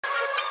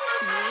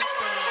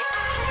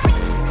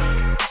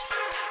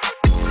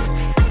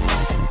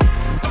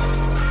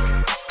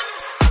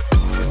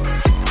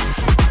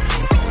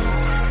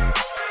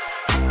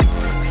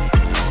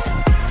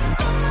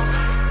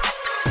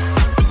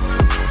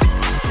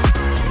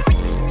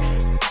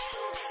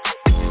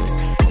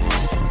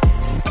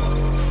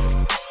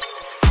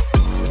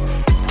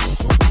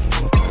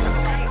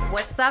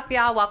up,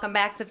 y'all? Welcome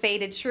back to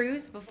Faded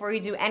Truth. Before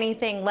you do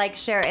anything, like,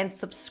 share, and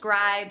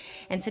subscribe.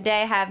 And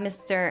today I have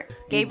Mr.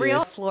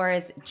 Gabriel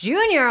Flores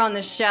Jr. on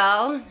the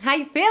show. How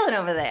you feeling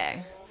over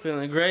there?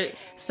 Feeling great.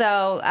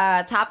 So,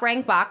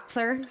 top-ranked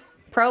boxer,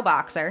 pro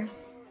boxer.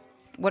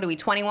 What are we,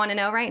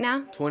 21-0 right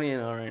now?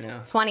 20-0 right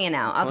now.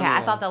 20-0. Okay,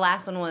 I thought the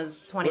last one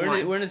was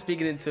 21. We're gonna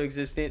speak it into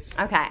existence.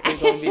 Okay. We're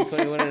gonna be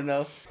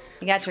 21-0.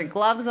 You got your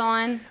gloves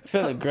on.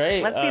 Feeling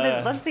great.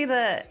 Let's see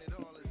the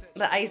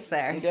ice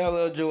there. Yeah,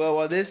 little Joel.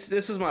 Well, this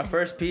was my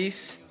first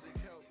piece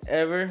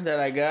ever that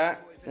I got,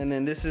 and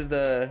then this is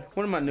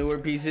one of my newer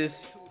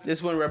pieces.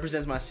 This one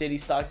represents my city,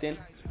 Stockton,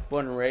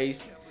 born and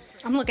raised.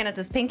 I'm looking at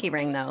this pinky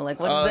ring though. Like,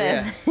 what's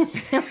this?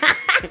 Yeah.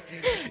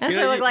 That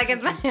should look like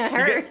it's gonna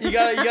hurt. You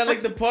gotta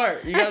lick the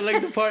part. You gotta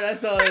lick the part.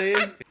 That's all it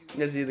is. You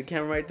guys see the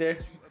camera right there?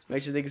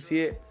 Make sure they can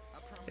see it.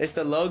 It's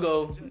the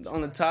logo.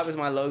 On the top is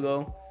my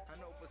logo.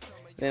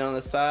 Then on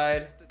the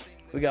side,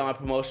 we got my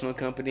promotional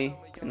company.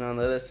 And on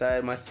the other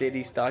side, my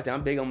city, Stockton.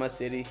 I'm big on my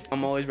city.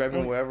 I'm always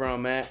repping wherever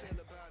I'm at.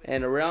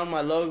 And around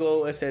my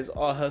logo, it says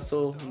all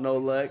hustle, no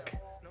luck.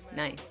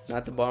 Nice.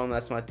 Not the bottom,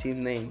 that's my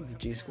team name,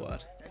 G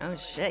Squad. Oh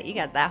shit, you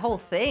got that whole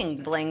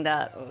thing blinged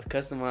up. Oh, it's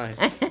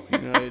customized. You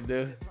know what you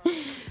do.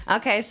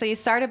 Okay, so you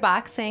started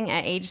boxing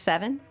at age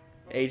 7?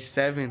 Age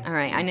 7. All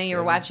right, I know you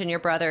were watching your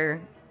brother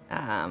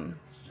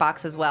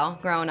box as well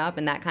growing up,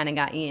 and that kind of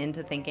got you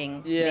into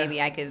thinking maybe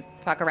I could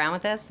fuck around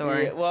with this, or?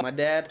 Yeah, well, my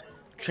dad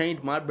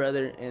trained my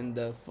brother, and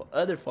the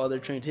other father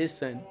trained his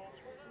son.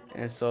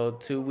 And so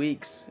 2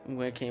 weeks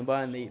when it came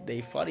by, and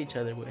they fought each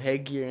other with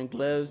headgear and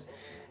gloves.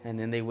 And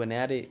then they went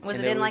at it. Was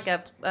it in like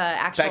a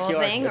actual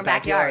backyard, thing or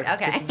backyard?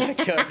 Okay. Just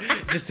backyard.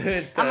 Just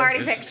hood stuff. I'm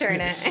already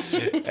picturing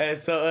it. And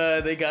so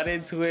they got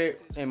into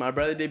it, and my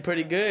brother did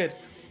pretty good.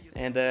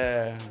 And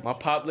my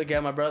pop looked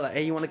at my brother like,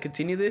 "Hey, you want to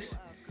continue this?"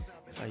 I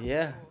was like,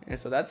 "Yeah." And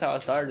so that's how I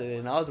started.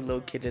 And I was a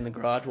little kid in the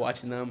garage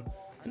watching them,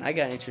 and I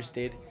got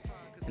interested.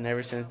 And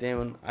ever since then,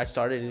 when I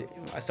started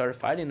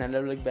fighting. I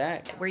never looked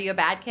back. Were you a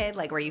bad kid?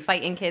 Like, were you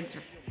fighting kids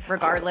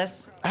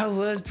regardless? I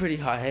was pretty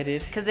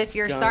hot-headed. Because if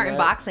you're starting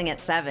boxing at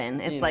 7,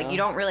 it's like you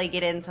don't really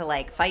get into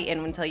like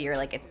fighting until you're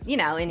like,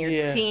 in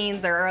your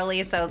teens or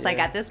early. So it's like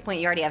at this point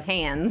you already have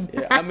hands.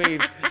 Yeah, I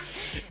mean,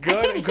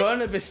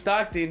 growing up in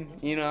Stockton,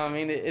 you know, I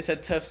mean, it's a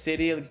tough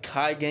city, like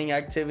high gang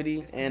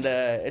activity, and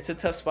it's a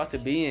tough spot to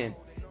be in,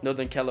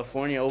 Northern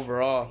California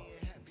overall.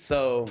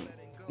 So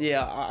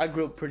yeah, I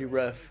grew up pretty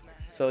rough.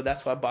 So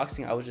that's why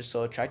boxing, I was just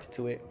so attracted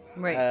to it.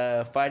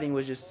 Right. Fighting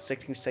was just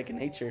second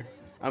nature.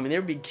 I mean,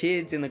 there'd be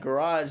kids in the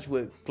garage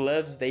with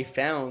gloves they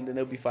found, and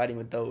they'll be fighting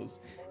with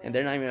those. And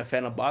they're not even a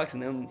fan of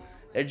boxing.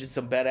 They're just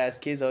some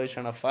badass kids always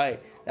trying to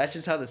fight. That's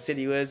just how the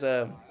city was.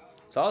 So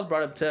I was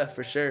brought up tough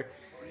for sure.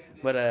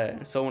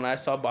 But so when I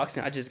saw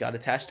boxing, I just got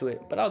attached to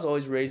it. But I was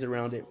always raised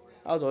around it.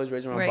 I was always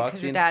raised around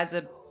boxing. Because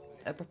your dad's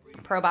a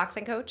pro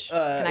boxing coach?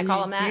 Can I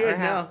call him that? Or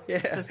how?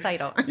 It's his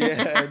title.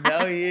 Yeah,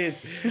 now he is.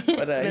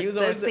 But he was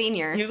always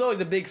senior. He was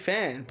always a big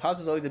fan. Pops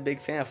was always a big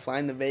fan of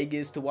flying to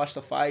Vegas to watch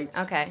the fights.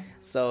 Okay.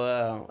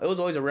 So it was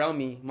always around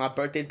me. My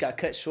birthdays got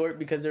cut short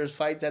because there was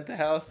fights at the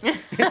house.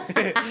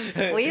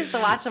 We used to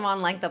watch them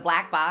on like the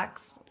black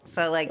box.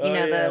 So like,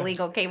 the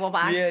illegal cable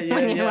box. Yeah,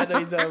 I know what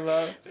you're talking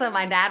about. So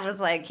my dad was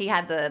like, he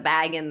had the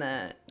bag in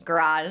the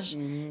garage,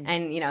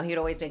 and he would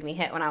always make me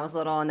hit when I was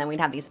little, and then we'd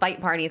have these fight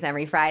parties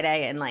every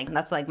Friday, and like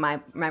that's like my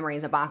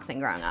memories of boxing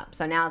growing up.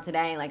 So now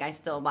today, like I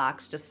still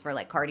box just for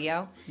like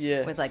cardio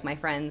with like my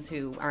friends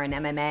who are in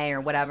MMA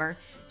or whatever,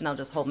 and they'll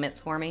just hold mitts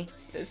for me.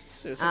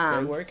 It's just a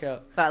great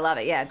workout. But I love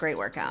it. Yeah, great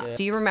workout. Yeah.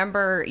 Do you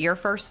remember your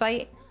first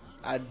fight?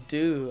 I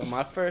do.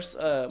 My first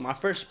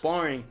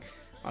sparring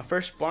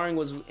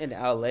was in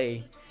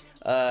LA.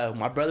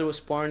 My brother was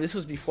sparring. This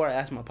was before I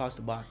asked my pops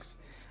to box.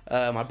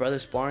 My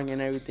brother's sparring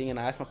and everything, and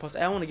I asked my pops,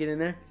 "Hey, I want to get in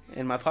there,"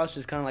 and my pops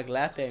just kind of like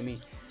laughed at me,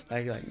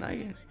 like, "Nah,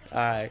 yeah, all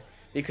right,"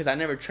 because I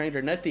never trained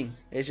or nothing.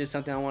 It's just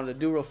something I wanted to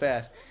do real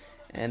fast,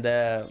 and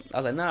I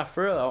was like, "Nah,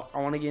 for real, I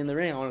want to get in the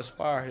ring. I want to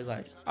spar." He's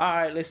like, "All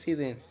right, let's see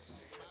then."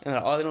 And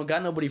like, "Oh, they don't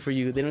got nobody for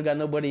you. They don't got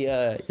nobody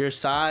your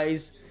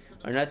size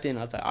or nothing."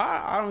 I was like, "All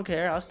right, I don't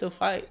care. I'll still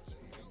fight."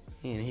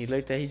 And he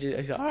looked at, he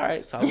said, "All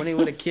right." So I went in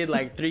with a kid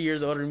like 3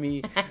 years older than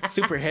me,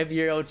 super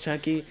heavier, old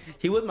chunky.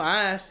 He whipped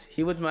my ass.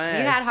 You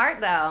had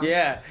heart though.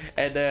 Yeah.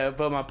 And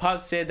but my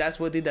pop said that's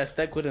one thing that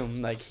stuck with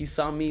him. Like he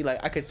saw me,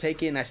 like I could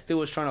take it, and I still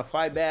was trying to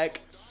fight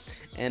back.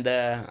 And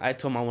I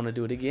told him I want to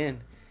do it again.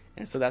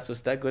 And so that's what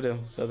stuck with him.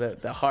 So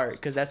the heart,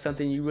 because that's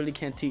something you really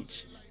can't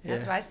teach. Yeah.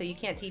 That's why I say you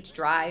can't teach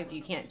drive.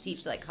 You can't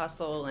teach like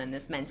hustle and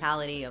this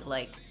mentality of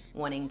like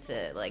wanting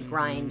to like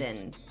grind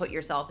and put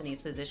yourself in these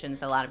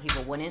positions a lot of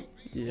people wouldn't,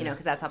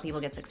 because that's how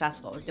people get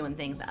successful, is doing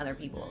things that other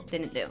people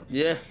didn't do.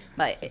 Yeah.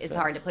 But it's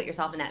hard to put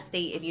yourself in that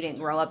state if you didn't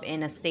grow up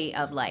in a state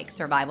of like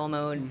survival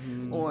mode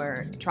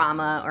or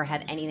trauma or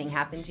have anything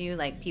happen to you.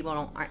 Like people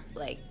aren't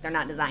like, they're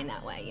not designed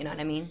that way. You know what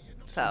I mean?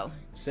 So.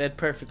 Said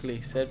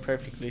perfectly.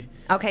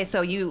 Okay,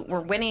 so you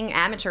were winning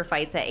amateur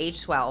fights at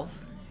age 12.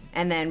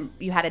 And then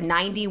you had a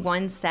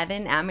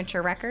 91-7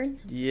 amateur record?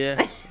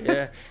 Yeah.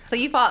 So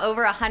you fought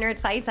over 100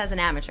 fights as an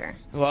amateur?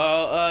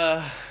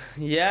 Well,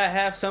 Yeah, I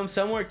have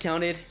some were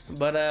counted,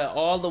 but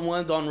all the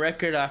ones on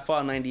record, I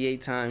fought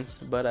 98 times.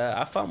 But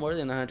I fought more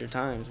than 100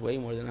 times, way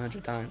more than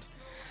 100 times.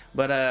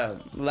 But a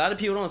lot of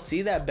people don't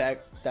see that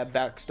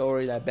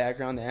backstory, that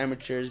background, the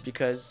amateurs,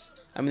 because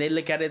I mean they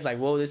look at it like,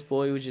 whoa, this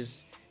boy was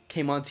just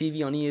came on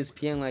TV on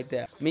ESPN like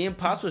that. Me and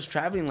Pops was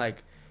traveling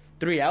like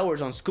 3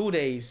 hours on school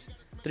days,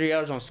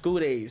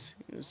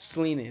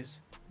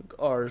 Salinas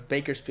or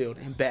Bakersfield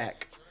and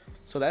back.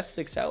 So that's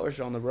 6 hours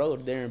on the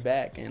road there and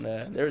back, and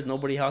there was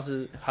nobody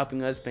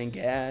helping us paying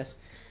gas,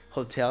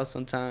 hotels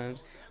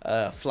sometimes,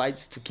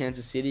 flights to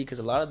Kansas City, because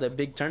a lot of the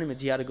big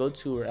tournaments you had to go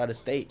to were out of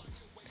state.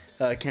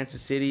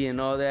 Kansas City and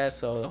all that,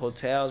 so the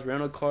hotels,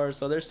 rental cars,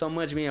 so there's so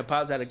much me and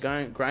Pops had to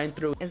grind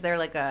through. Is there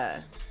like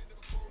a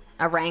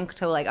rank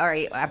to like, all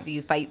right, after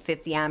you fight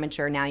 50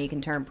 amateur, now you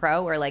can turn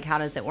pro, or like how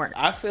does it work?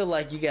 I feel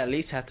like you at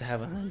least have to have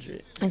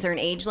 100. Is there an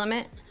age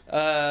limit?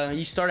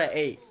 You start at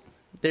 8.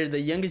 The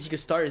youngest you can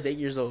start is 8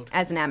 years old.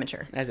 As an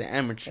amateur? As an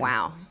amateur.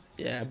 Wow.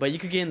 Yeah, but you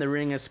could get in the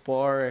ring as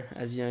spar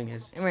as young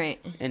as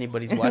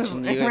anybody's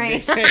watching you. Right.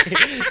 As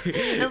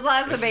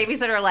long as the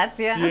babysitter lets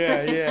you.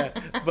 Yeah.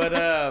 But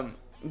a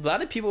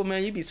lot of people,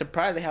 man, you'd be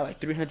surprised they have like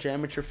 300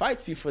 amateur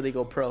fights before they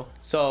go pro.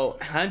 So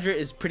 100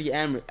 is pretty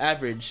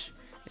average.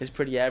 It's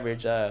pretty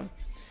average.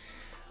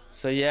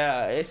 So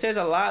yeah, it says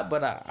a lot,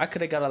 but I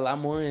could have got a lot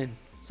more in.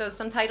 So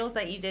some titles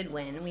that you did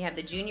win. We have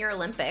the Junior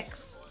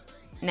Olympics,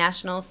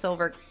 National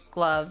Silver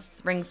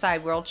Gloves,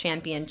 Ringside World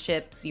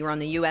Championships. You were on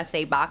the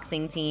USA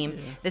boxing team.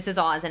 Yeah. This is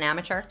all as an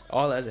amateur?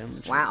 All as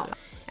amateur. Wow. Yeah.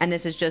 And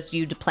this is just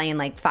you playing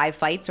like 5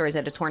 fights, or is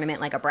it a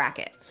tournament like a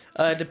bracket?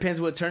 It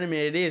depends what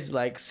tournament it is.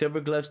 Like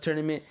Silver Gloves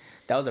tournament,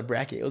 that was a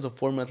bracket. It was a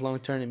 4-month-long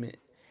tournament.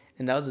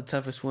 And that was the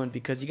toughest one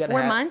because you got to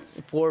 4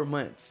 months? 4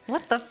 months.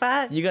 What the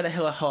fuck? You got to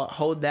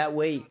hold that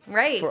weight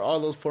for all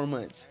those 4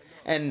 months.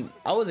 And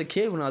I was a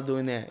kid when I was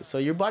doing that. So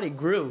your body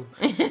grew.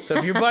 So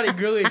if your body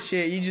grew and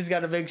shit, you just got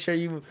to make sure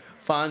you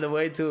find a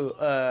way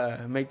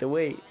to make the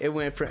weight. It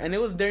went and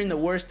it was during the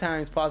worst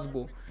times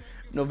possible.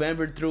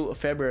 November through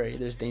February.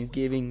 There's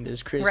Thanksgiving,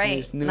 there's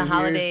Christmas, New Year's,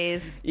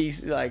 holidays.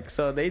 East,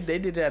 so they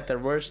did it at the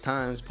worst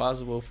times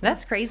possible.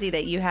 That's crazy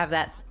that you have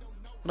that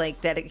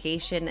like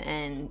dedication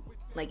and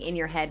like in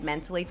your head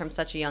mentally from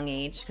such a young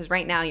age. Because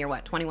right now you're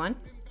what, 21?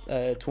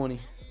 20.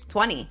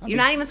 20. You're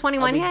not even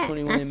 21 yet.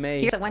 21 in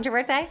May. So when's your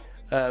birthday?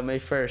 May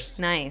 1st.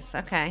 Nice.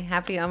 Okay.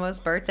 Happy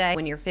almost birthday.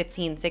 When you're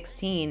 15,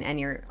 16 and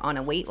you're on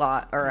a weight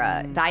loss or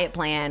a diet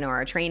plan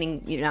or a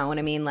training, you know what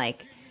I mean?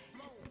 Like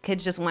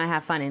kids just want to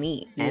have fun and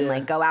eat and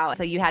like go out.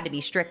 So you had to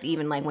be strict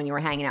even like when you were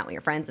hanging out with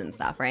your friends and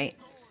stuff, right?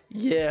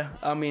 Yeah.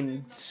 I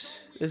mean,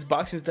 this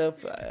boxing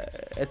stuff,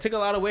 it took a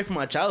lot away from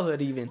my childhood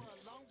even.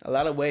 A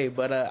lot of way,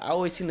 but I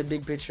always seen the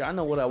big picture. I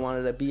know what I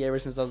wanted to be ever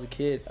since I was a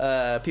kid.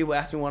 People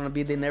asked me what I want to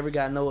be. They never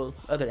got no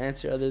other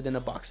answer other than a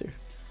boxer.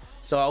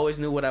 So I always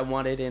knew what I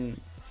wanted, and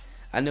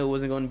I knew it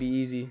wasn't going to be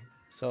easy.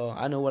 So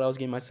I know what I was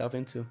getting myself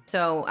into.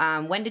 So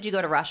when did you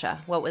go to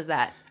Russia? What was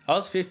that? I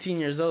was 15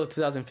 years old,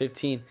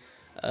 2015.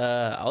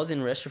 I was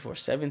in Russia for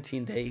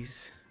 17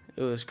 days.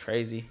 It was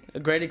crazy. A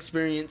great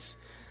experience,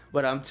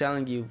 but I'm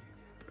telling you,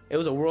 it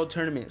was a world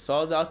tournament. So I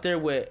was out there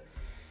with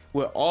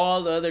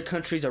all the other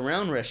countries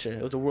around Russia.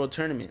 It was a world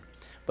tournament.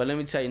 But let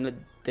me tell you,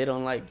 they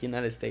don't like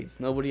United States.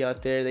 Nobody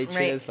out there, they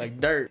treat us like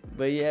dirt.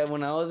 But yeah,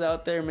 when I was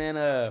out there, man,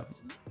 I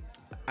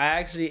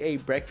actually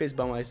ate breakfast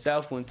by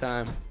myself one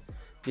time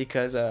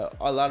because a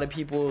lot of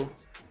people,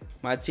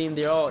 my team,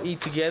 they all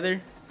eat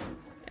together.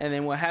 And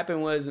then what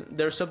happened was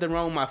there was something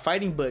wrong with my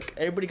fighting book.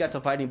 Everybody got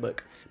a fighting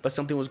book, but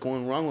something was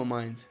going wrong with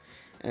mine.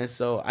 And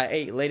so I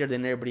ate later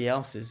than everybody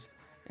else's.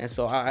 And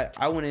so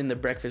I went in the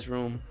breakfast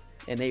room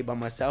and ate by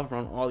myself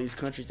around all these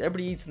countries.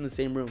 Everybody eats in the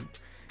same room.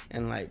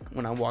 And like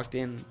when I walked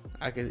in,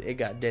 it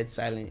got dead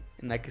silent,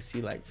 and I could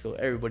see feel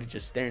everybody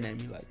just staring at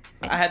me. Like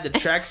I had the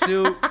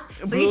tracksuit.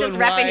 So you just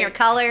repping your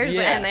colors,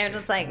 and they're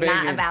just like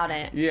not about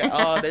it. Yeah.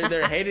 Oh, they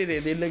hated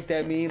it. They looked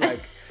at me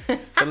like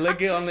the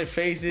look on their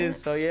faces.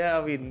 So yeah,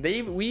 I mean,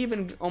 we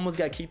even almost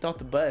got kicked off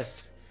the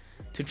bus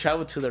to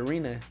travel to the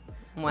arena.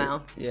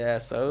 Wow. Yeah.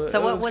 So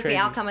what was the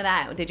outcome of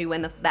that? Did you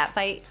win that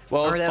fight?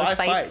 Well, it was 5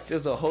 fights. It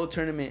was a whole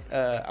tournament.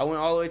 I went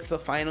all the way to the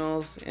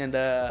finals, and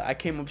I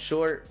came up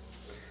short.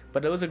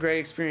 But it was a great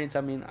experience.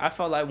 I mean, I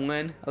felt like I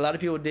won. A lot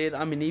of people did.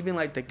 I mean, even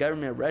the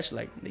government rushed.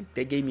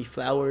 They gave me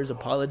flowers,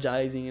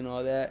 apologizing and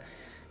all that,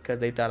 because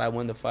they thought I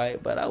won the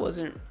fight. But I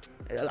wasn't.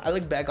 I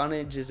look back on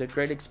it, just a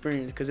great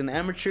experience. Because in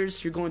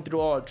amateurs, you're going through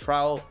all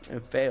trial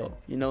and fail.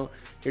 You know,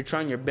 you're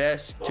trying your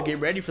best to get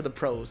ready for the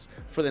pros,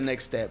 for the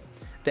next step.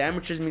 The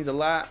amateurs means a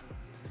lot,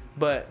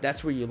 but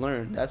that's where you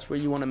learn. That's where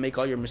you want to make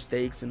all your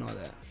mistakes and all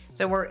that.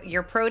 So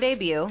your pro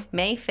debut,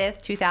 May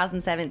 5th,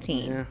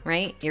 2017,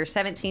 right? You're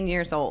 17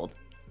 years old.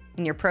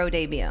 In your pro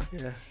debut.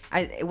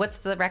 Yeah. What's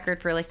the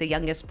record for the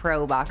youngest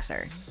pro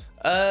boxer?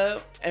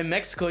 In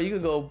Mexico, you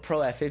could go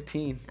pro at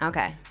 15.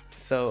 Okay.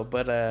 So,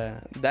 but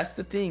that's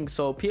the thing.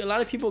 So a lot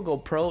of people go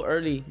pro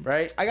early,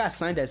 right? I got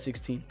signed at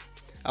 16.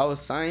 I was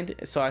signed,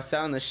 so I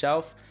sat on the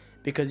shelf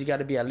because you got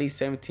to be at least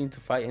 17 to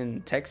fight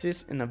in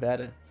Texas and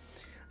Nevada.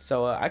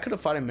 So I could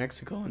have fought in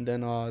Mexico and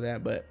done all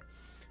that, but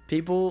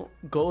People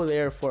go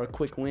there for a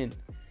quick win.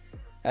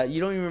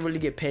 You don't even really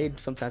get paid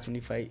sometimes when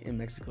you fight in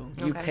Mexico.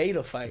 You pay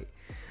to fight.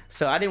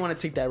 So I didn't want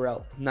to take that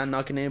route. Not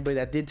knocking anybody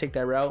that did take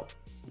that route.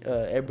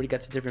 Everybody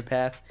got a different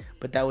path,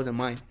 but that wasn't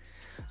mine.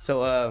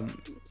 So,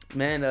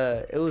 man,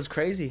 it was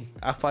crazy.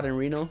 I fought in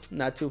Reno,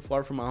 not too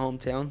far from my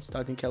hometown,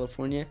 Stockton,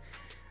 California.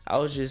 I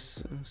was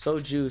just so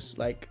juiced.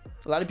 Like,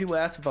 a lot of people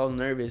asked if I was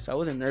nervous. I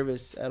wasn't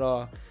nervous at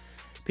all.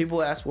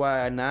 People ask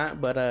why I'm not,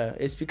 but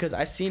it's because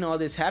I seen all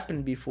this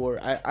happen before.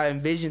 I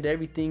envisioned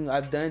everything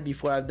I've done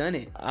before I've done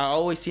it. I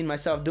always seen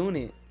myself doing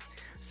it.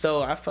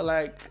 So I felt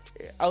like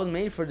I was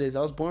made for this.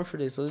 I was born for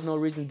this. So there's no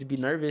reason to be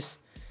nervous.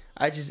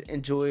 I just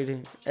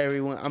enjoyed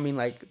everyone. I mean,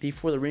 like,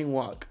 before the ring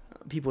walk,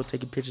 people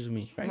taking pictures of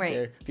me right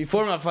there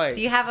before my fight.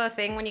 Do you have a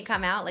thing when you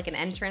come out, like an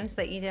entrance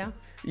that you do?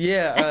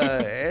 Yeah,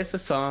 it's a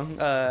song.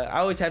 I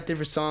always have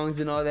different songs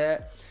and all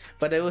that.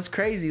 But it was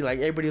crazy. Like,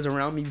 everybody was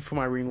around me before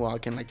my ring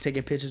walk and, like,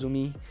 taking pictures with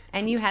me.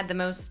 And you had the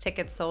most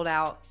tickets sold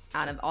out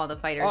of all the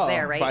fighters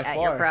there, right? By at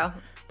far. Your pro?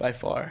 By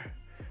far.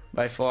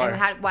 By far.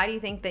 And why do you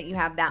think that you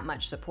have that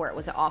much support?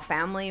 Was it all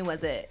family?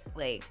 Was it,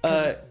 like...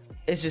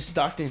 It's just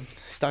Stockton.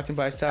 Stockton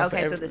by itself.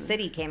 Okay, so the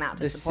city came out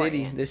to support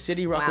you. The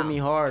city rocked with me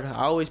hard.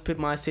 I always put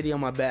my city on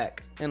my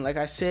back. And like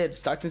I said,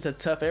 Stockton's a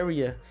tough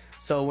area.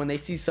 So when they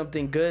see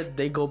something good,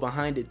 they go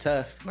behind it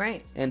tough.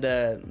 Right. And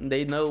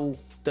they know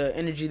the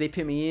energy they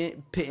put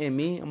in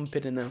me, I'm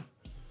putting them.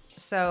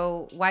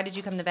 So why did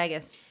you come to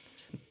Vegas?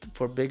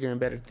 For bigger and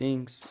better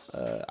things.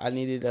 I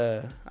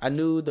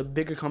knew the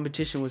bigger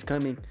competition was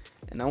coming,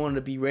 and I wanted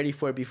to be ready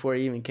for it before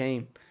it even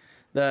came.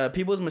 The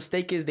people's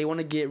mistake is they want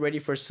to get ready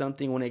for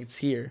something when it's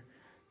here.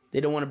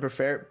 They don't want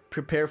to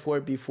prepare for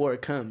it before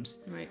it comes.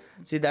 Right.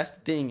 See, that's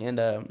the thing.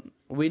 And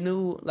we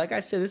knew, like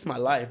I said, this is my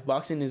life.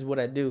 Boxing is what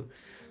I do.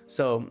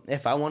 So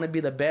if I want to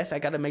be the best, I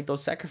got to make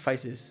those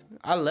sacrifices.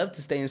 I love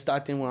to stay in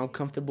Stockton where I'm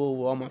comfortable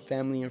with all my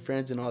family and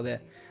friends and all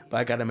that. But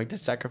I got to make the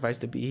sacrifice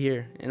to be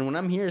here. And when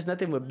I'm here, it's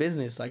nothing but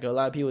business. Like, a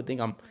lot of people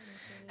think I'm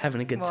having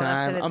a good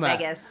time. That's 'cause it's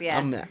Vegas, yeah.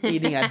 I'm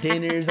eating at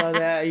dinners, all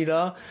that, you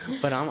know.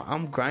 But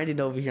I'm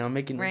grinding over here. I'm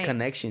making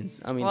connections.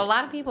 I mean, well, a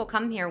lot of people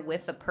come here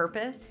with a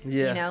purpose.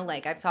 Yeah. You know,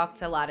 like, I've talked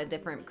to a lot of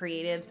different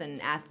creatives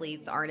and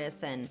athletes,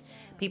 artists, and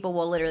people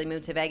will literally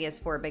move to Vegas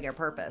for a bigger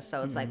purpose.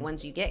 So it's like,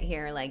 once you get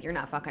here, like, you're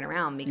not fucking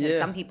around, because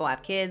some people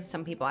have kids,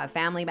 some people have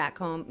family back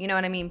home. You know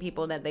what I mean?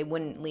 People that they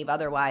wouldn't leave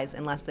otherwise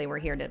unless they were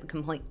here to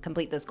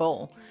complete this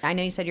goal. I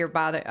know you said your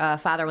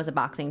father was a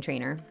boxing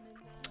trainer,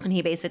 and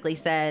he basically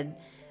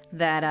said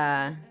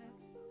that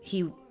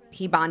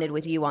he bonded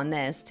with you on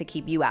this to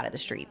keep you out of the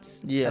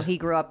streets. Yeah. So he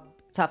grew up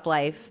tough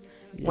life,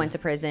 went to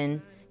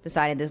prison,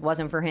 decided this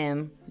wasn't for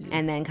him,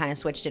 and then kind of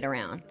switched it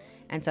around.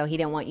 And so he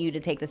didn't want you to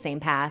take the same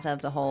path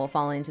of the whole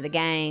falling into the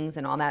gangs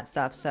and all that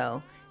stuff.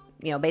 So,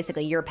 you know,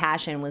 basically your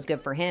passion was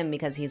good for him,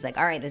 because he's like,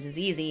 all right, this is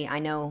easy. I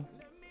know,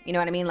 you know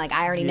what I mean? Like,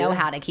 I already know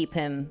how to keep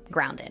him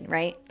grounded,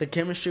 right? The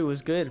chemistry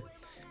was good.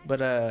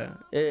 But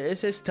it's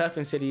just tough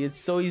in city. It's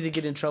so easy to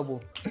get in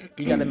trouble.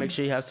 You got to make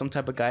sure you have some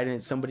type of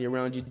guidance, somebody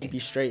around you to be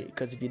straight.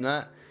 Because if you're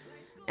not...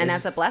 And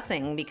that's a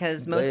blessing,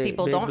 because most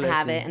people don't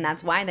have it, and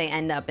that's why they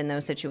end up in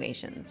those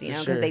situations, you know,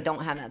 because they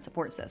don't have that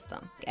support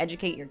system.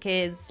 Educate your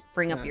kids,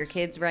 bring up your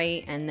kids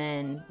right, and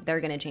then they're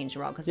going to change the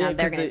world, because now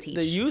they're going to teach.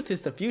 The youth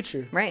is the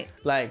future. Right.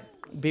 Like,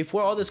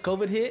 before all this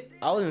COVID hit,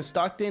 I was in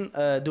Stockton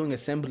doing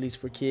assemblies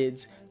for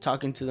kids,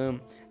 talking to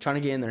them, trying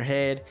to get in their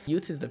head.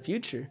 Youth is the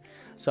future.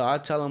 So I'll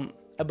tell them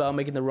about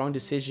making the wrong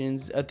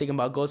decisions, thinking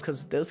about goals,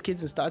 because those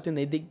kids in Stockton,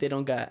 they think they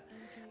don't got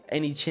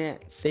any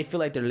chance. They feel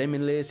like they're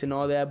limitless and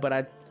all that,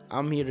 but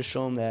I'm here to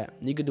show them that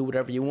you can do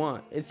whatever you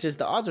want. It's just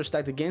the odds are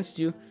stacked against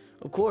you,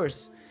 of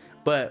course,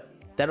 but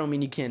that don't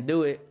mean you can't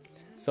do it.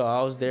 So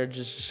I was there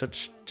just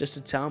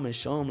to tell them and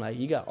show them, like,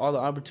 you got all the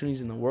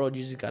opportunities in the world.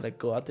 You just got to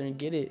go out there and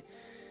get it.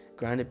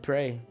 Grind it,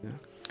 pray. Yeah.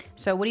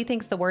 So what do you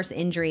think's the worst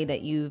injury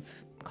that you've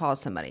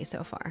caused somebody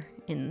so far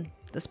in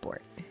the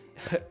sport?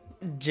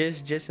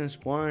 Just in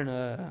sparring,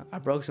 I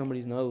broke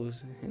somebody's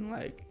nose, and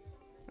like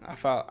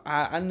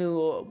I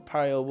knew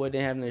probably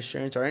wouldn't have an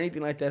insurance or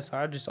anything like that, so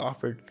I just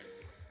offered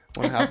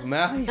want to help him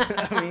out. You know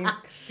what I mean?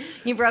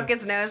 You broke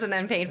his nose and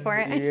then paid for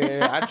it?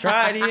 Yeah, I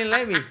tried. He didn't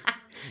let me.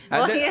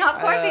 Well, you know,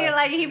 of course he didn't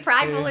let you. He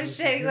prideful as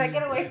shit. He's like,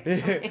 get away from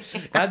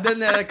me. I've done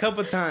that a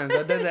couple times.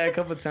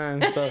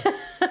 So.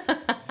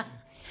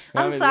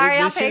 I'm sorry,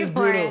 I'll pay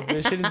for it.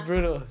 This shit is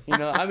brutal. You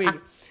know, I mean,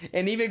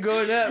 and even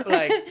growing up,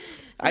 like,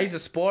 I used to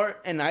spar,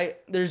 and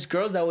there's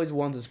girls that always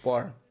want to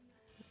spar.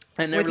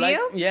 With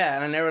you? Yeah,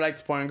 and I never liked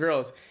sparring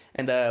girls.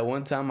 And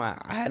one time I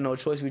had no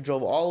choice. We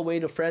drove all the way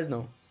to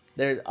Fresno.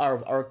 There,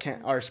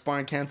 our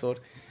sparring canceled,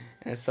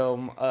 and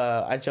so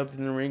I jumped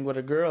in the ring with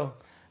a girl,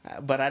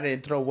 but I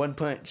didn't throw one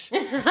punch.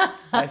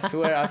 I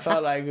swear, I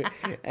felt like,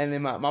 and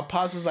then my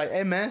pops was like,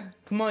 "Hey man,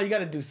 come on, you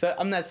gotta do something."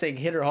 I'm not saying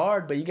hit her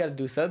hard, but you gotta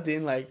do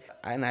something. Like,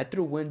 and I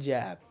threw one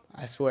jab.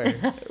 I swear,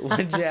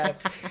 one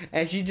jab,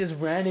 and she just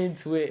ran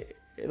into it.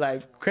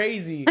 like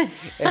crazy,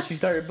 and she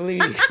started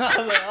bleeding. I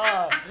was like,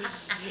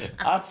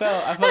 oh, I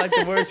felt like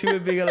the worst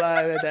human being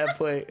alive at that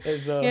point.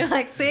 And so You're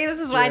like, see, this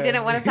is why I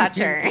didn't want to touch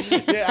her.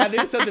 yeah, I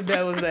knew something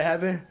bad was gonna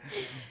happen.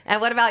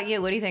 And what about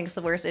you? What do you think is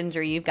the worst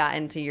injury you've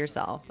gotten to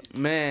yourself?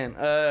 Man,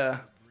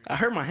 I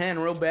hurt my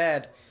hand real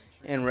bad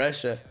in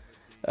Russia.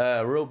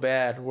 Real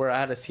bad, where I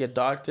had to see a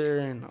doctor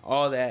and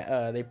all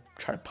that. They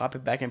tried to pop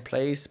it back in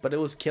place, but it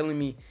was killing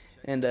me.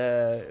 And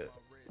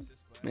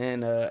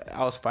man,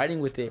 I was fighting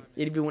with it.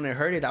 Even when it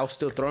hurted, I was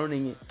still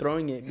throwing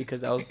it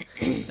because that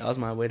was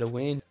my way to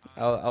win.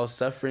 I was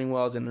suffering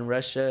while I was in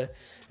Russia.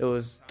 It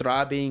was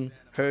throbbing,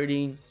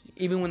 hurting.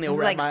 Even when they Was it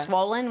were like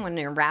swollen when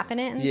you're wrapping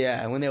it?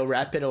 yeah, when they'll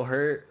wrap it, it'll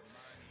hurt.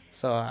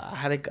 So I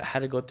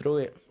had to go through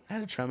it. I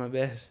had to try my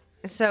best.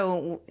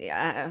 So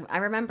I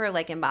remember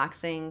like in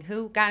boxing,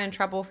 who got in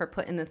trouble for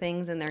putting the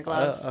things in their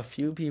gloves? A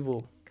few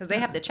people. Because they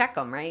have to check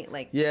them, right?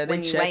 Like Yeah, they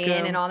when you check weigh in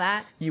 'em. and all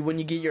that. When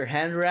you get your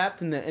hand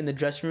wrapped in the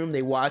dressing room,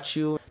 they watch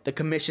you. The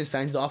commission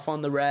signs off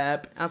on the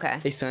wrap. Okay.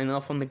 They sign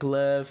off on the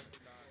glove.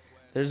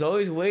 There's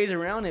always ways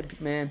around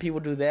it, man. People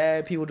do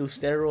that. People do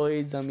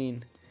steroids. I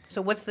mean,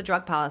 So what's the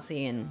drug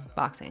policy in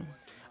boxing?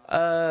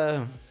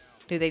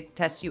 Do they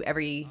test you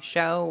every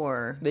show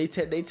or? they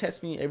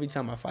test me every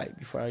time I fight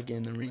before I get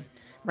in the ring.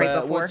 Right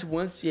But before?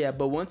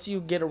 once you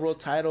get a world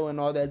title and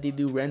all that, they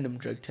do random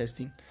drug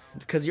testing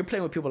because you're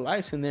playing with people's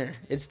lives in there.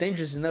 It's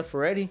dangerous enough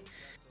already.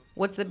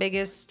 What's the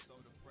biggest,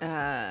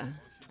 I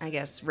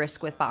guess,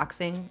 risk with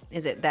boxing?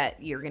 Is it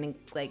that you're gonna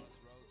like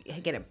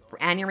get an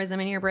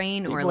aneurysm in your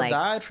brain, or People like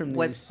died from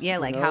what's this, yeah, you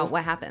like know? how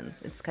what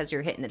happens? It's because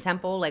you're hitting the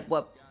temple. Like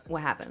what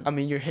happens? I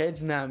mean, your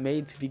head's not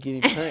made to be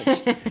getting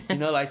punched.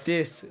 Like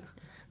this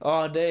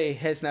all day,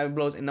 head snapping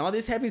blows, and all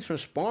this happens from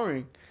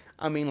sparring.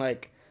 I mean,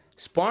 like.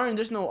 Sparring,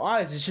 there's no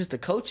odds. It's just the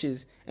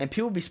coaches. And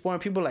people be sparring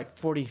people like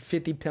 40,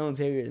 50 pounds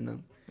heavier than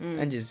them.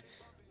 And just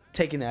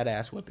taking that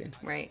ass whipping.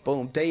 Right.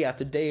 Boom, day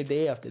after day,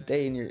 day after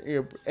day.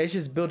 And it's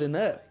just building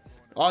up.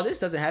 All this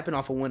doesn't happen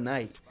off of one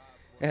night.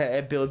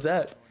 It builds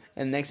up.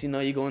 And next thing you know,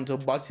 you go into a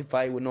boxing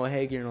fight with no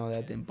headgear and all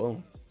that, then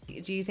boom.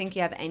 Do you think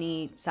you have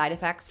any side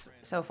effects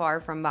so far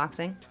from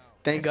boxing?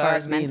 Thank As far God,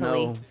 as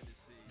mentally? no.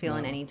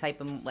 Feeling any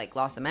type of like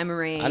loss of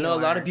memory? I know a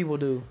lot of or- people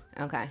do.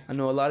 Okay. I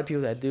know a lot of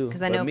people that do.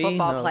 Because I But know me,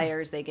 football no.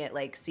 players, they get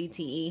like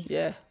CTE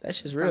Yeah,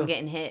 that's just from real.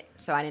 getting hit.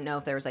 So I didn't know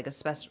if there was like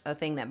a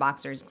thing that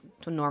boxers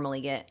normally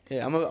get.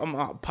 Yeah,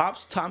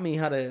 Pops taught me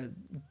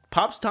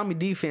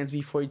defense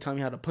before he taught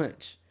me how to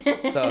punch.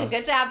 So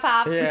Good job,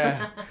 Pop.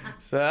 yeah,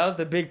 so that was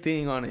the big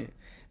thing on it,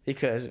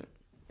 because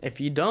if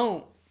you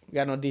don't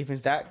got no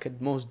defense, that could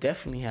most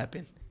definitely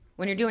happen.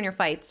 When you're doing your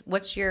fights,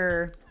 what's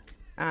your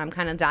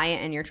kind of diet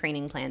and your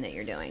training plan that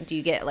you're doing? Do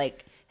you get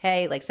like,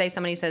 hey, like say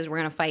somebody says we're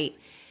gonna fight,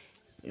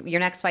 your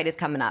next fight is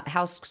coming up.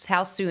 How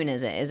soon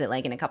is it? Is it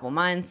like in a couple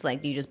months?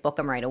 Like do you just book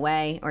them right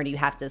away, or do you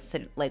have to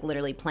sit, like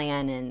literally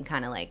plan and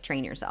kind of like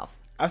train yourself?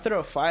 After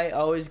a fight,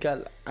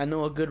 I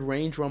know a good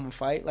range where I'm gonna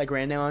fight. Like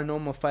right now, I know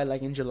I'm gonna fight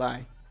like in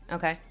July,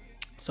 Okay.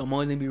 so I'm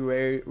always gonna be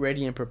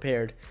ready and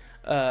prepared.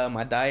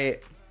 My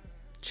diet: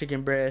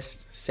 chicken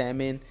breast,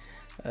 salmon,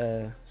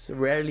 so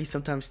rarely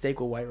sometimes steak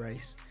with white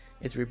rice.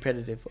 It's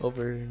repetitive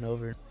over and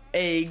over.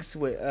 Eggs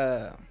with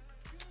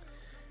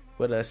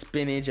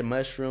spinach and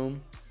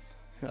mushroom.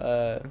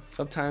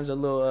 Sometimes a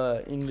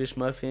little English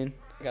muffin.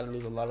 I gotta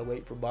lose a lot of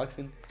weight for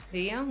boxing. Do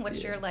you?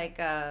 What's your like?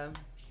 I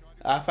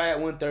fight at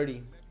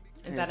 130.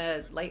 Is that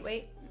a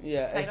lightweight?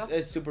 Yeah, title?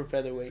 it's super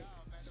featherweight.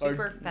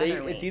 Super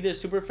featherweight. It's either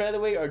super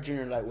featherweight or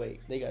junior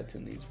lightweight. They got two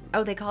names for it.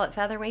 Oh, they call it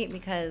featherweight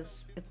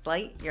because it's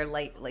light. You're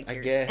light, like I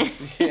you're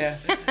guess. Yeah.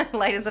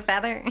 light as a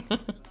feather.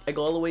 I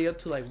go all the way up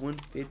to like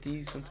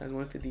 150, sometimes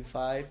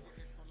 155.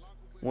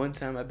 One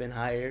time I've been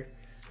higher.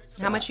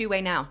 So How much you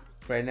weigh now?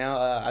 Right now,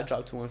 I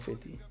dropped to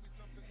 150.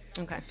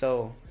 Okay.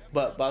 So,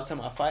 but by the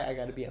time I fight, I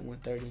gotta be at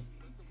 130.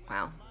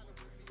 Wow.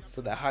 So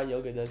that hot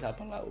yoga does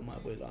help a lot with my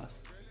weight loss.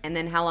 And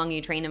then how long are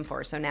you training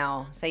for? So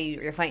now, say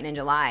you're fighting in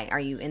July. Are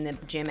you in the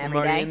gym I'm every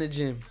already day? in the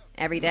gym.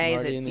 Every day? I'm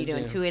Is it already in the you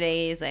doing gym.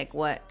 2-a-days? Like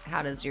what?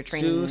 How does your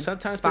training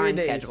Sometimes sparring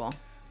 3 days. schedule?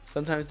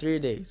 Sometimes 3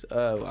 days.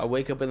 I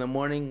wake up in the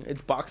morning.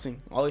 It's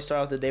boxing. I always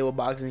start off the day with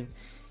boxing,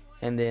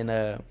 and then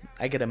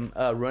I get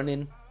a run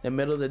in the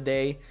middle of the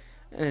day,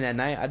 and then at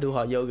night I do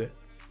hot yoga.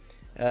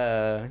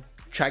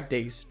 Track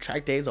days.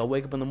 I'll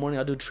wake up in the morning.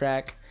 I'll do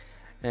track,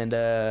 and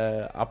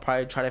I'll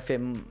probably try to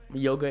fit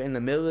yoga in the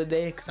middle of the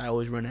day because I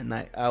always run at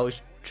night. I always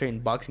train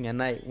boxing at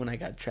night when I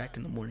got track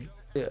in the morning.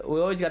 Yeah,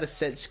 we always got a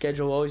set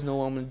schedule. Always know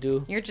what I'm gonna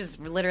do. You're just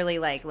literally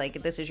like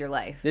this is your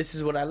life. This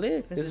is what I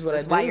live. This is what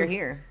I do. why you're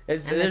here. And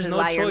this there's is no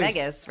why you're choice.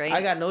 Vegas, right?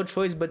 I got no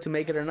choice but to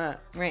make it or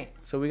not. Right.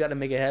 So we got to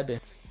make it happen.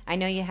 I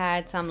know you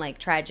had some like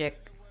tragic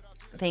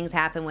things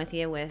happen with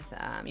you with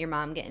your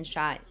mom getting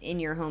shot in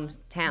your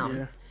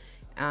hometown.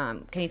 Yeah.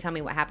 Can you tell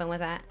me what happened with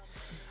that?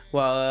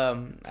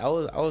 Well, I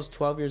was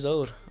 12 years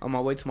old on my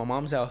way to my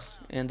mom's house,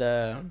 and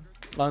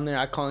on there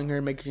I calling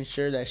her, making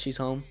sure that she's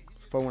home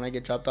for when I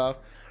get dropped off,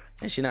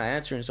 and she's not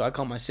answering. So I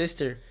call my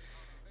sister,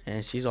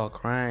 and she's all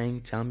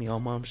crying, telling me, "Oh,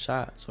 mom's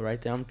shot." So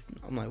right there, I'm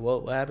like,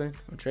 "What happened?"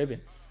 I'm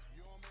tripping.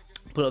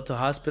 Put up to the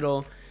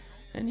hospital,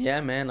 And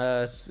yeah,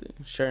 man,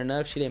 sure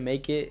enough, she didn't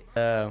make it.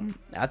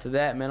 After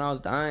that, man, I was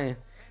dying.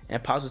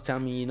 And Pops was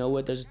telling me, you know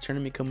what, there's a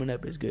tournament coming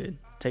up. It's good.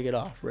 Take it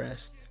off,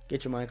 rest.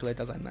 Get your mind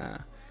collected. I was like, nah,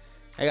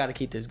 I got to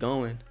keep this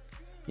going.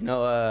 You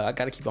know, I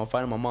got to keep on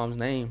fighting my mom's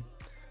name.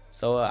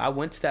 So I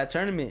went to that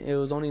tournament. It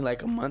was only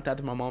like a month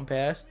after my mom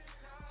passed.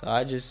 So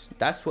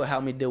that's what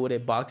helped me deal with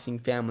it, boxing,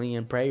 family,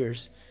 and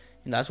prayers.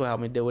 And that's what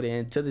helped me deal with it.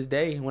 And to this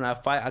day, when I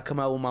fight, I come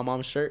out with my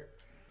mom's shirt.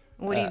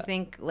 What do you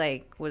think,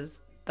 like,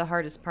 was the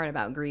hardest part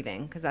about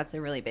grieving? Because that's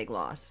a really big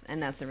loss.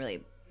 And that's a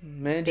really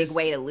big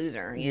way to lose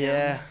her, you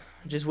know?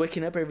 Just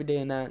waking up every day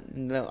and not,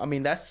 you know, I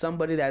mean, that's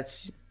somebody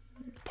that's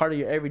part of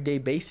your everyday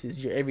basis,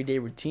 your everyday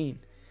routine.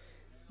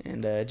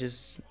 And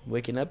just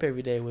waking up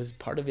every day was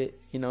part of it,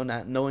 you know,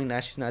 not knowing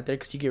that she's not there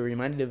because you get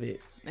reminded of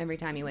it. Every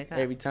time you wake up.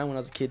 Every time when I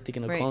was a kid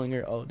thinking of calling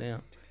her, oh,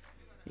 damn.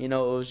 You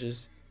know, it was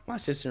just my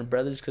sister and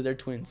brothers because they're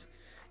twins.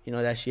 You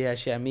know, that she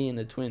had me and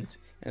the twins.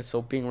 And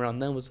so being around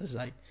them was just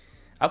like,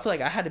 I feel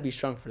like I had to be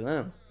strong for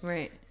them.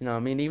 Right. You know what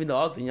I mean? Even though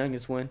I was the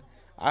youngest one,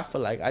 I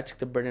feel like I took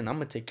the burden. I'm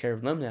going to take care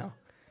of them now.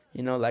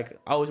 You know, like,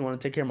 I always want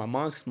to take care of my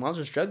moms because moms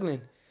are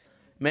struggling.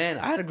 Man,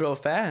 I had to grow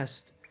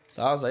fast.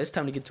 So I was like, it's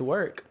time to get to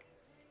work.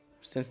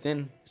 Since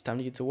then, it's time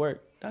to get to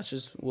work. That's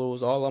just what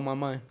was all on my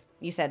mind.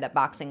 You said that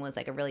boxing was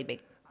like a really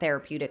big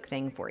therapeutic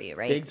thing for you,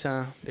 right? Big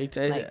time. Big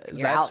time. Like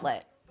your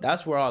outlet.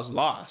 That's where I was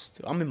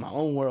lost. I'm in my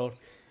own world.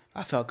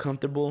 I felt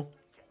comfortable.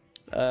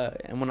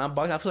 And when I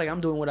box, I feel like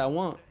I'm doing what I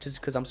want just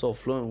because I'm so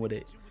fluent with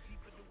it.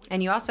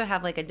 And you also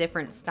have like a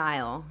different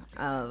style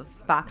of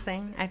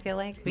boxing, I feel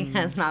like,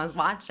 because when I was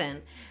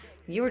watching,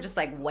 you were just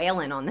like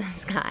wailing on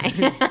this guy.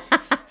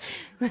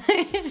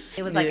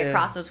 It was like a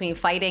cross between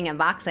fighting and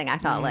boxing, I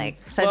felt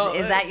like. So well,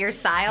 is that your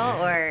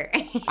style or?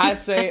 I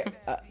say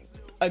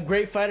a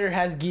great fighter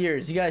has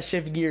gears. You gotta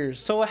shift gears.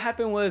 So what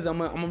happened was, I'm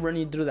gonna run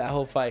you through that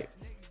whole fight.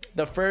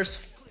 The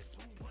first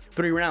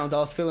 3 rounds, I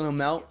was filling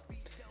him out,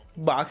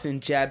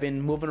 boxing,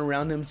 jabbing, moving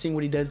around him, seeing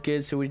what he does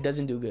good, see what he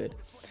doesn't do good.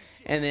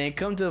 And then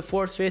come to the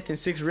 4th, 5th, and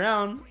 6th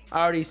round,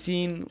 I already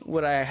seen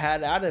what I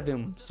had out of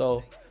him.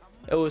 So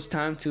it was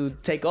time to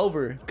take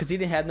over because he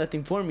didn't have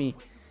nothing for me.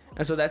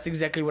 And so that's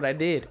exactly what I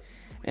did.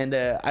 And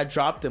I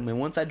dropped him. And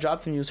once I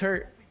dropped him, he was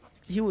hurt.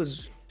 He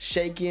was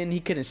shaking. He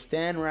couldn't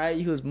stand right.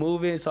 He was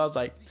moving. So I was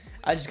like,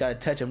 I just got to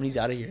touch him and he's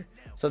out of here.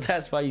 So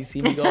that's why you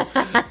see me go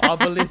all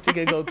ballistic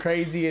and go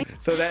crazy. And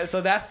so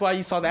that's why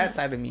you saw that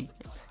side of me.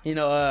 You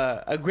know,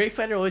 a great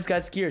fighter always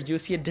got scared. You'll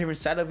see a different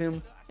side of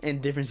him in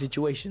different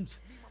situations.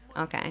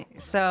 Okay.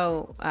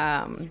 So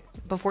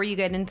before you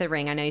get into the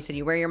ring, I know you said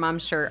you wear your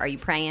mom's shirt. Are you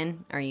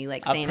praying? Are you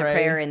like saying a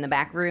prayer in the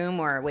back room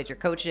or with your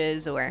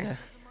coaches or?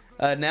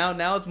 Yeah.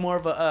 Now it's more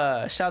of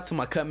a shout out to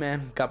my cut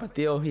man,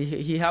 Capatio.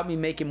 He helped me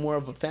make it more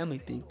of a family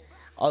thing.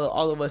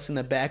 All of us in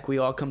the back, we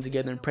all come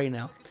together and pray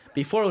now.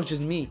 Before it was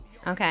just me.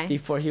 Okay.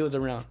 Before he was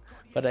around.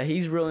 But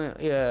he's really,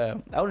 I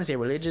wouldn't say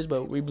religious,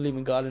 but we believe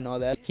in God and all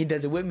that. He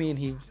does it with me and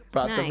he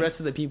brought the rest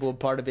of the people a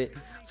part of it.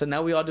 So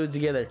now we all do it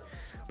together.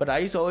 But I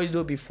used to always do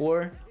it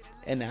before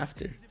and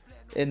after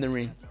in the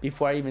ring.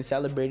 Before I even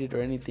celebrated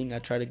or anything, I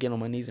try to get on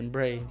my knees and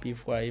pray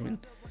before I even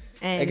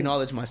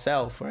acknowledge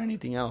myself or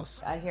anything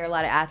else. I hear a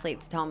lot of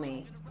athletes tell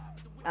me,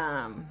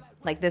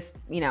 like this,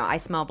 you know, I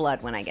smell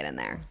blood when I get in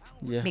there.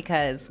 Yeah.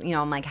 Because, you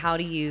know, I'm like, how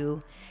do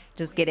you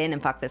just get in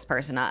and fuck this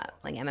person up?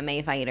 Like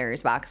MMA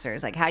fighters,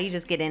 boxers, like how do you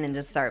just get in and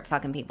just start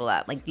fucking people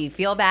up? Like, do you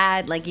feel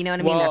bad? Like, you know what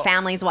I mean? Their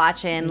family's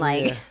watching,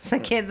 like the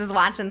kids is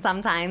watching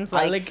sometimes,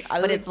 like,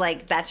 but it's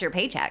like, that's your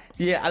paycheck.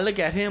 Yeah, I look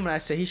at him and I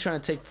say, he's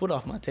trying to take food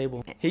off my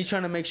table. He's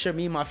trying to make sure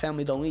me and my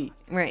family don't eat.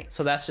 Right.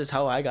 So that's just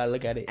how I gotta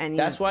look at it. And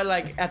that's why,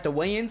 like, at the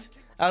weigh-ins,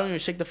 I don't even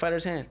shake the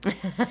fighter's hand.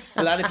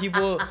 A lot of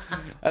people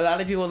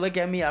look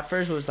at me at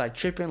first was like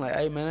tripping, like,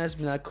 hey man, that's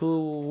not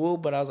cool,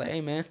 but I was like,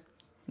 hey man,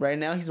 right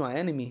now he's my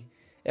enemy.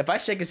 If I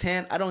shake his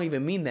hand, I don't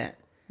even mean that.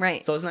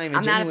 Right. So it's not even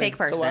I'm genuine. Not a fake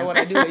person. So why would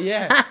I do it?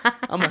 Yeah.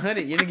 I'm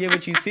 100. You're going to get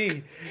what you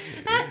see.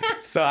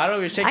 So I don't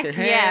even shake their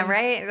hand. Yeah,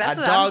 right? That's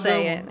what I'm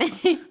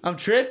saying. I'm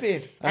tripping.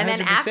 100%. And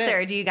then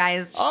after, do you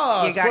guys,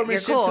 you're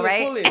cool,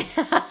 right?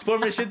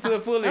 Sportsmanship to the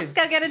fullest. Let's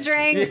go get a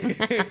drink.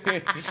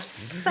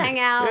 Let's hang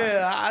out.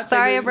 Yeah,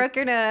 sorry I broke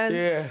your nose.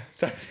 Yeah,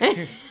 sorry.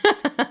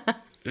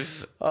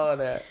 All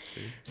that.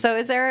 So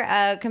is there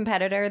a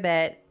competitor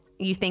that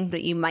you think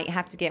that you might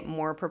have to get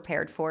more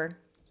prepared for,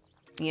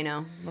 you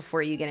know,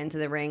 before you get into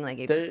the ring?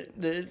 Like,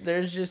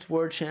 there's just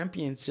world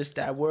champions, just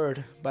that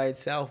word by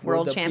itself.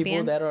 World champion?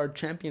 People that are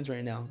champions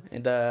right now.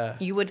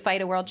 And you would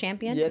fight a world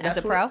champion as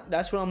a pro?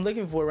 That's what I'm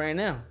looking for right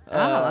now.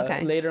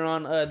 Okay. Later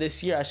on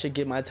this year, I should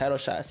get my title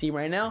shot. See,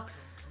 right now,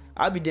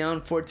 I'll be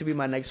down for it to be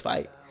my next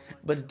fight.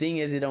 But the thing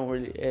is, it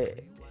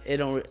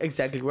don't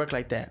exactly work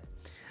like that.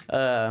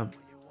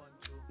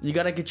 You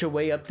gotta get your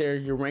way up there.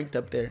 You're ranked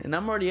up there, and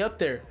I'm already up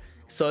there.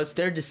 So it's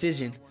their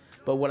decision.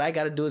 But what I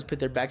got to do is put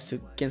their backs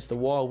against the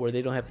wall where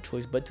they don't have a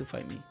choice but to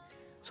fight me.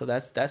 So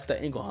that's the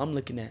angle I'm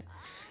looking at.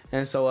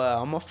 And so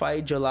I'm going to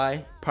fight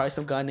July. Probably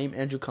some guy named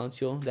Andrew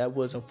Concio that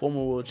was a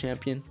former world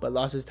champion but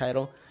lost his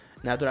title.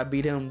 And after I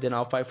beat him, then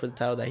I'll fight for the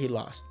title that he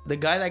lost. The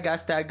guy that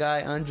got that guy,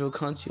 Andrew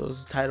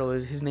Concio's title,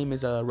 his name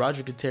is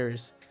Roger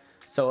Gutierrez.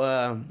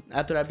 So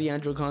after I beat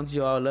Andrew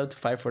Conzio, I would love to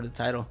fight for the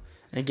title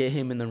and get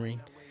him in the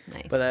ring.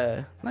 Nice.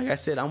 But like I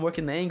said, I'm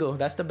working the angle.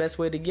 That's the best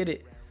way to get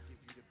it.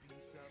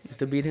 Is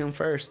to beat him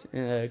first,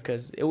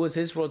 because it was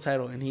his world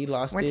title and he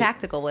lost We're it.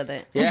 tactical with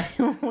it. Yeah.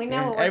 We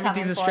know what we're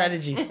Everything's a coming for.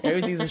 strategy.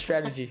 Everything's a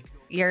strategy.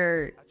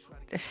 You're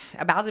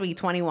about to be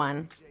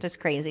 21. Just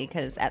crazy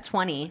because at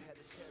 20,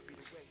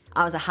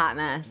 I was a hot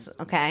mess.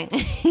 Okay.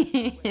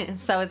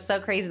 So it's so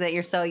crazy that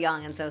you're so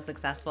young and so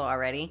successful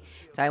already.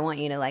 So I want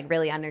you to like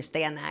really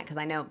understand that, because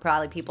I know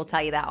probably people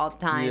tell you that all the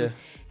time. Yeah.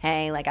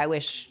 Hey, like I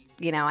wish,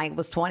 I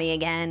was 20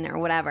 again or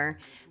whatever.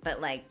 But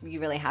like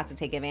you really have to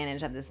take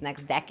advantage of this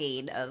next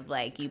decade of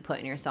like you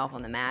putting yourself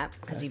on the map,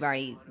 because you've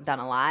already done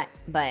a lot.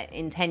 But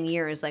in 10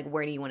 years, like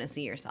where do you want to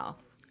see yourself?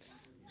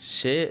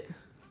 Shit,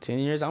 10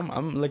 years.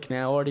 I'm looking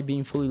at already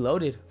being fully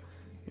loaded,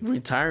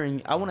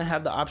 retiring. I want to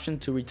have the option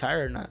to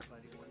retire or not.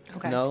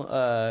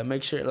 Okay.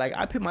 Make sure like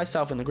I put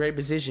myself in a great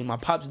position. My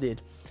pops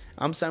did.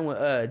 I'm signed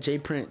with Jay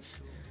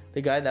Prince,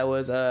 the guy that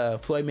was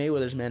Floyd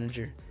Mayweather's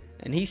manager,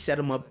 and he set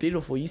him up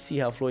beautiful. You see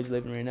how Floyd's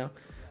living right now.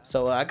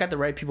 So I got the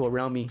right people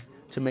around me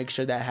to make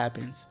sure that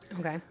happens.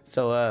 Okay.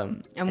 So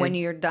and when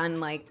you're done,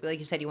 like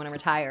you said, you want to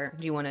retire.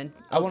 Do you want to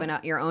open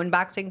up your own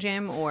boxing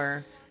gym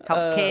or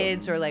help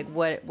kids, or like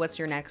what's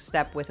your next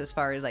step with as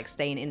far as like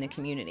staying in the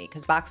community?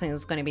 Because boxing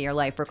is going to be your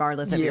life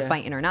regardless if you're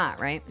fighting or not,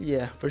 right?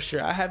 Yeah, for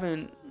sure. I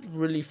haven't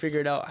really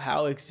figured out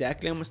how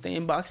exactly I'm gonna stay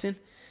in boxing,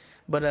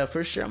 but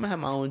for sure I'm gonna have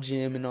my own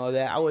gym and all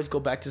that. I always go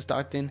back to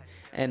Stockton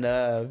and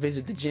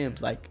visit the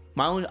gyms. Like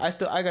my own, I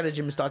got a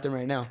gym in Stockton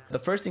right now. The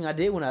first thing I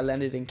did when I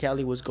landed in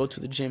Cali was go to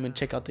the gym and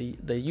check out the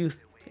youth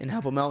and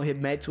help them out,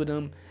 hit meds with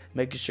them,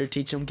 making sure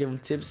teach them, give them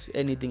tips,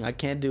 anything I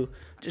can do,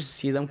 just to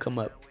see them come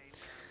up.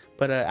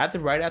 But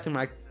right after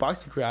my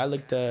boxing career, I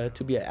looked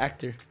to be an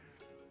actor.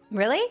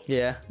 Really?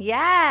 Yeah.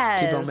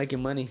 Yes. Keep on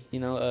making money,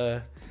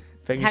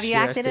 Have you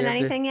acted in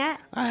anything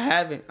yet? I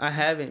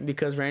haven't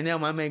because right now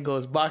my main goal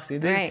is boxing.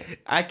 Right.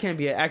 I can't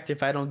be an actor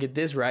if I don't get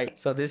this right.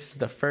 So this is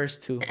the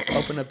first to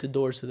open up the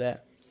doors to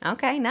that.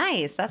 Okay,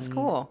 nice. That's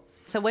cool.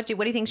 So what do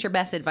you think's your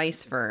best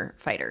advice for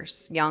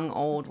fighters, young,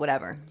 old,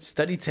 whatever?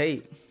 Study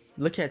tape.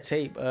 Look at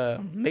tape.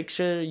 Make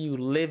sure you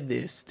live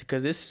this,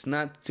 because this is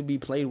not to be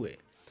played with.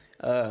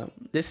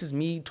 This is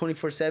me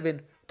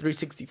 24/7,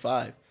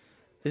 365.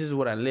 This is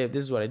what I live.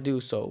 This is what I do.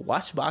 So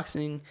watch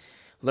boxing.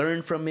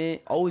 Learn from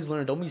it. Always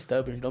learn. Don't be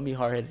stubborn. Don't be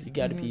hard-headed. You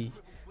got to be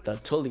the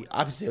totally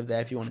opposite of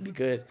that if you want to be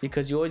good,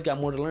 because you always got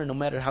more to learn no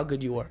matter how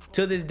good you are.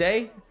 To this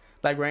day,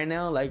 like right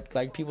now,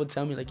 like people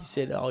tell me, like you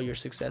said, oh, you're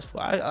successful.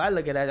 I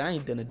look at that. I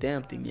ain't done a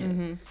damn thing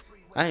yet.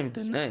 I ain't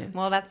done nothing.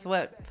 Well, that's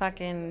what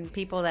fucking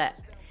people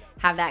that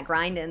have that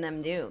grind in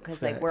them do,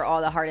 because like we're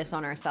all the hardest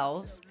on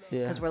ourselves,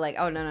 because we're like,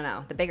 oh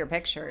no, the bigger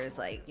picture is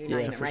like you're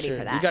not even ready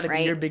for that. You got to right?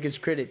 be your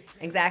biggest critic.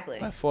 Exactly.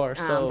 By far.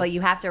 So, but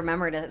you have to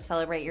remember to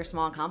celebrate your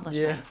small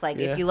accomplishments. Like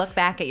yeah. if you look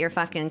back at your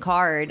fucking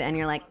card and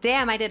you're like,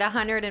 damn, I did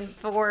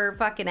 104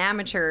 fucking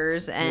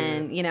amateurs,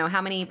 and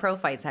how many pro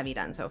fights have you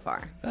done so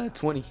far?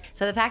 20.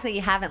 So the fact that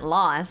you haven't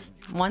lost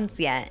once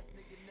yet,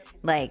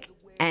 like,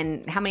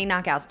 and how many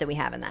knockouts did we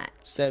have in that?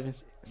 7.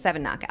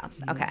 7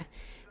 knockouts. Okay.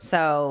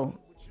 So,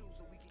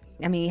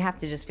 I mean, you have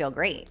to just feel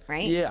great,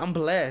 right? Yeah, I'm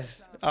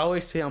blessed. I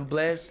always say I'm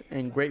blessed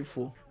and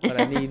grateful, but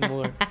I need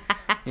more.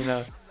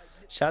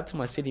 Shout out to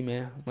my city,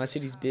 man. My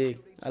city's big.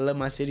 I love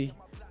my city.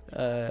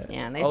 Yeah,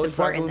 and they're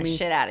supporting the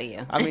shit out of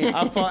you. I mean,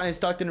 I fought in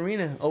Stockton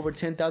Arena. Over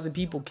 10,000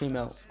 people came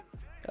out.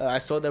 I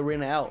sold the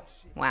arena out.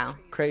 Wow.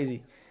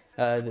 Crazy.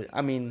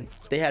 I mean,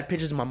 they had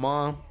pictures of my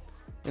mom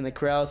in the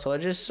crowd, so it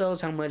just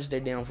shows how much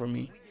they're down for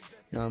me.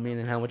 You know what I mean?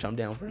 And how much I'm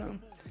down for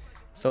them.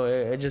 So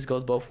it just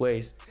goes both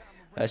ways.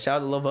 Shout out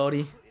to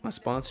Lavodi, my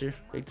sponsor.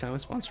 Big time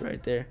sponsor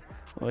right there.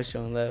 Always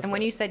showing love. And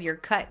when you said your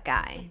cut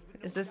guy,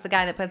 is this the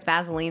guy that puts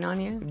Vaseline on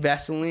you?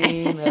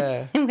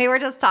 Vaseline. We were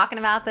just talking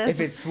about this. If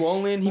it's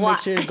swollen, he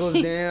makes sure it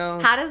goes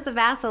down. How does the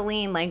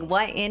Vaseline, like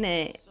what in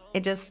it?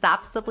 It just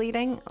stops the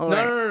bleeding? Or?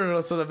 No.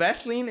 So the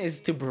Vaseline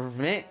is to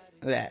prevent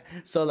that.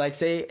 So like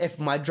say if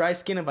my dry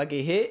skin, if I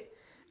get hit,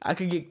 I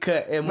could get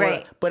cut. And more,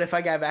 right. But if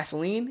I got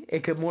Vaseline,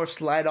 it could more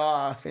slide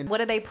off. And what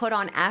do they put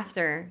on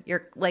after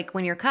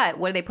when you're cut?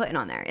 What are they putting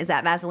on there? Is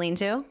that Vaseline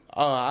too?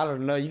 Oh, I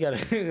don't know. You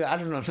gotta. I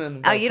don't know nothing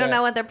about Oh, you don't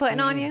know what they're putting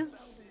on you?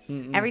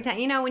 Mm-mm. Every time,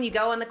 when you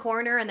go in the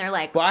corner and they're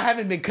like, well, I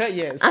haven't been cut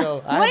yet,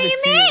 so what do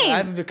you mean? I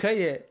haven't been cut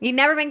yet. You've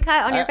never been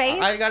cut on your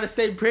face? I gotta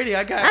stay pretty.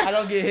 I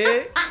don't get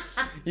hit.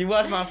 You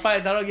watch my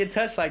fights, I don't get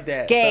touched like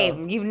that. Gabe,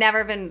 so. you've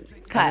never been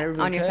cut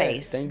on your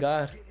face. Thank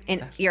God.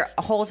 In your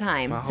whole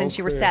time, since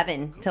you were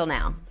 7 till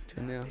now.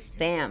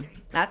 Damn,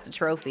 that's a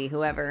trophy.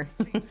 Whoever.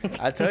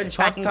 I told you,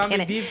 Pops taught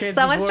me defense.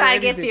 Someone's trying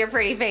to get to your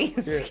pretty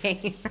face.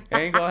 Yeah.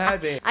 Ain't gonna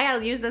happen. I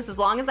gotta use this as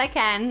long as I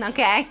can.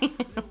 Okay.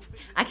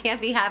 I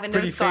can't be having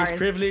no scars. Pretty face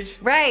privilege.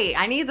 Right.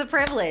 I need the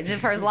privilege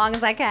for as long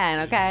as I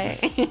can. Okay.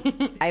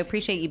 I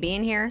appreciate you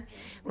being here.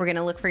 We're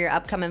gonna look for your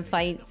upcoming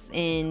fights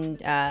in.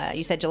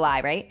 You said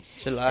July, right?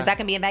 July. Is that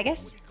gonna be in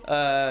Vegas?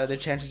 The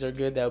chances are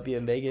good that will be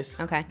in Vegas.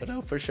 Okay. But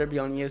I'll for sure be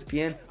on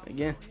ESPN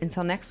again.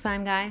 Until next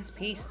time, guys.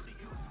 Peace.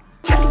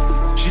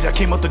 Shit, I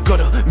came out the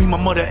gutter. Me, my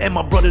mother, and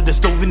my brother. The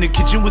stove in the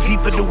kitchen was heat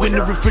for the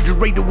winter.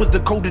 Refrigerator was the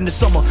cold in the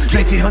summer.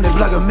 1900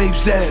 block of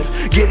Mapes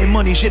Ave. Getting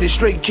money, shit is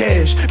straight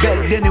cash.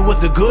 Back then it was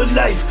the good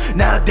life.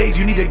 Nowadays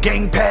you need a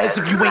gang pass.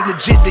 If you ain't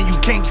legit, then you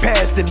can't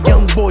pass. Them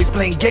young boys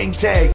playing gang tag.